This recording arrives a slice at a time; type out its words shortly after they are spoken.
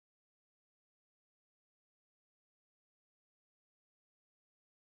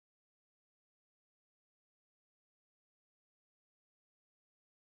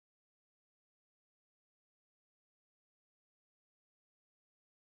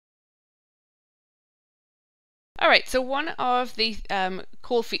All right, so one of the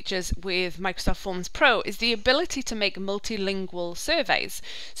cool features with Microsoft Forms Pro is the ability to make multilingual surveys.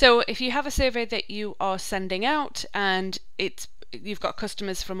 So if you have a survey that you are sending out and you've got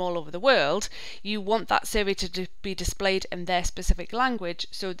customers from all over the world, you want that survey to be displayed in their specific language.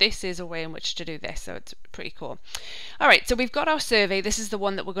 So this is a way in which to do this. So it's pretty cool. All right, so we've got our survey. This is the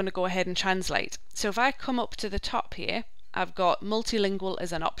one that we're going to go ahead and translate. So if I come up to the top here, I've got multilingual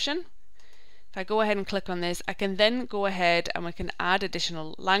as an option. If I go ahead and click on this, I can then go ahead and we can add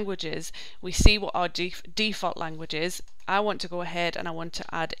additional languages. We see what our default language is. I want to go ahead and I want to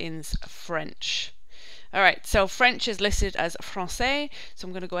add in French. All right, so French is listed as français, so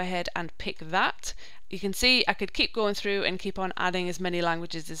I'm going to go ahead and pick that. You can see I could keep going through and keep on adding as many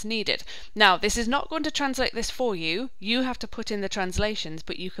languages as needed. Now, this is not going to translate this for you. You have to put in the translations,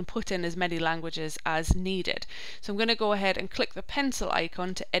 but you can put in as many languages as needed. So I'm going to go ahead and click the pencil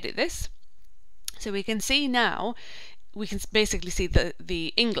icon to edit this. So we can see now, we can basically see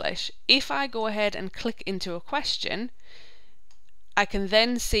the English. If I go ahead and click into a question, I can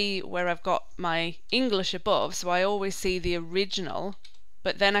then see where I've got my English above, so I always see the original,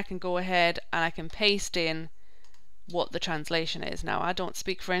 but then I can go ahead and I can paste in what the translation is. Now, I don't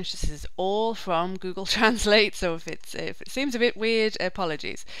speak French, this is all from Google Translate, so if it seems a bit weird,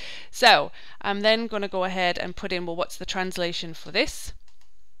 apologies. So I'm then going to go ahead and put in, well, what's the translation for this?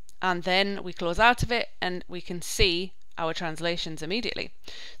 And then we close out of it and we can see our translations immediately.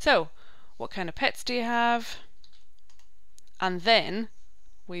 So, what kind of pets do you have? And then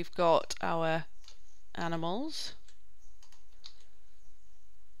we've got our animals.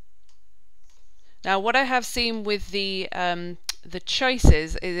 Now, what I have seen with the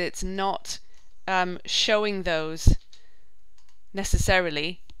choices is it's not showing those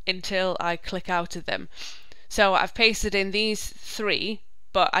necessarily until I click out of them. So I've pasted in these three,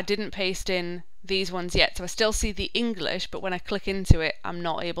 but I didn't paste in these ones yet. So I still see the English, but when I click into it, I'm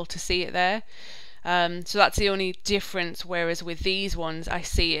not able to see it there. So that's the only difference, whereas with these ones, I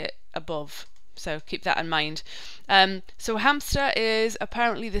see it above. So keep that in mind. So hamster is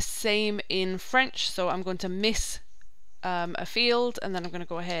apparently the same in French, so I'm going to miss a field, and then I'm going to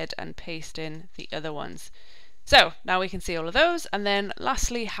go ahead and paste in the other ones. So now we can see all of those. And then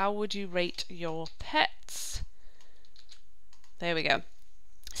lastly, how would you rate your pets? There we go.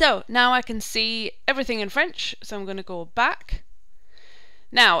 So now I can see everything in French, so I'm going to go back.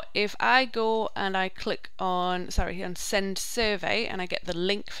 Now, if I go and I click on, on send survey, and I get the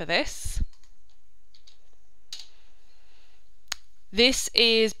link for this, this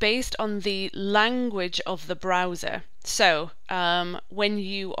is based on the language of the browser. So when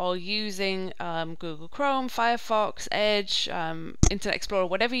you are using Google Chrome, Firefox, Edge, Internet Explorer,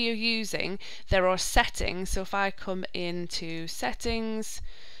 whatever you're using, there are settings. So if I come into settings,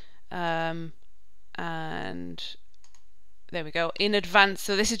 and there we go, in advanced,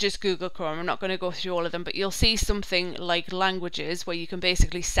 so this is just Google Chrome, I'm not going to go through all of them, but you'll see something like languages where you can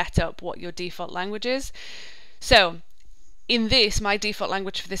basically set up what your default language is. So in this, my default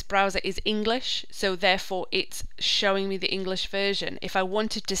language for this browser is English, so therefore it's showing me the English version. If I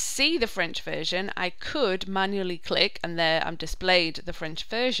wanted to see the French version, I could manually click, and there I'm displayed the French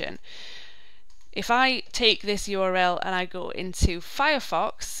version. If I take this URL and I go into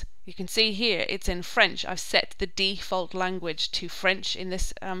Firefox, you can see here it's in French. I've set the default language to French in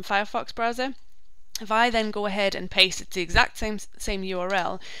this Firefox browser. If I then go ahead and paste, it's the exact same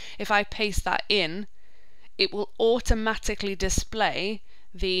URL. If I paste that in, it will automatically display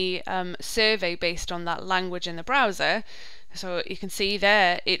the survey based on that language in the browser. So you can see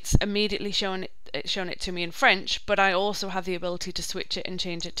there it's immediately shown it to me in French, but I also have the ability to switch it and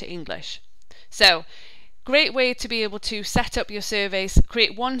change it to English. So great way to be able to set up your surveys,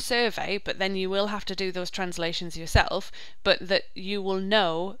 create one survey, but then you will have to do those translations yourself, but that you will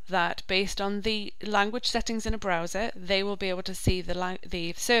know that based on the language settings in a browser, they will be able to see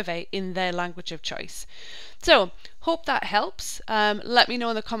the survey in their language of choice. So, hope that helps. Let me know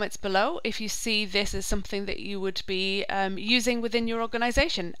in the comments below if you see this as something that you would be using within your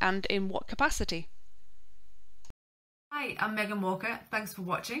organisation, and in what capacity. Hi, I'm Megan Walker. Thanks for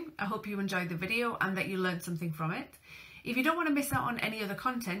watching. I hope you enjoyed the video and that you learned something from it. If you don't want to miss out on any other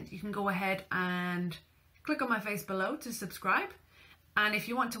content, you can go ahead and click on my face below to subscribe. And if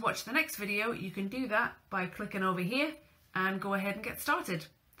you want to watch the next video, you can do that by clicking over here and go ahead and get started.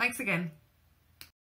 Thanks again.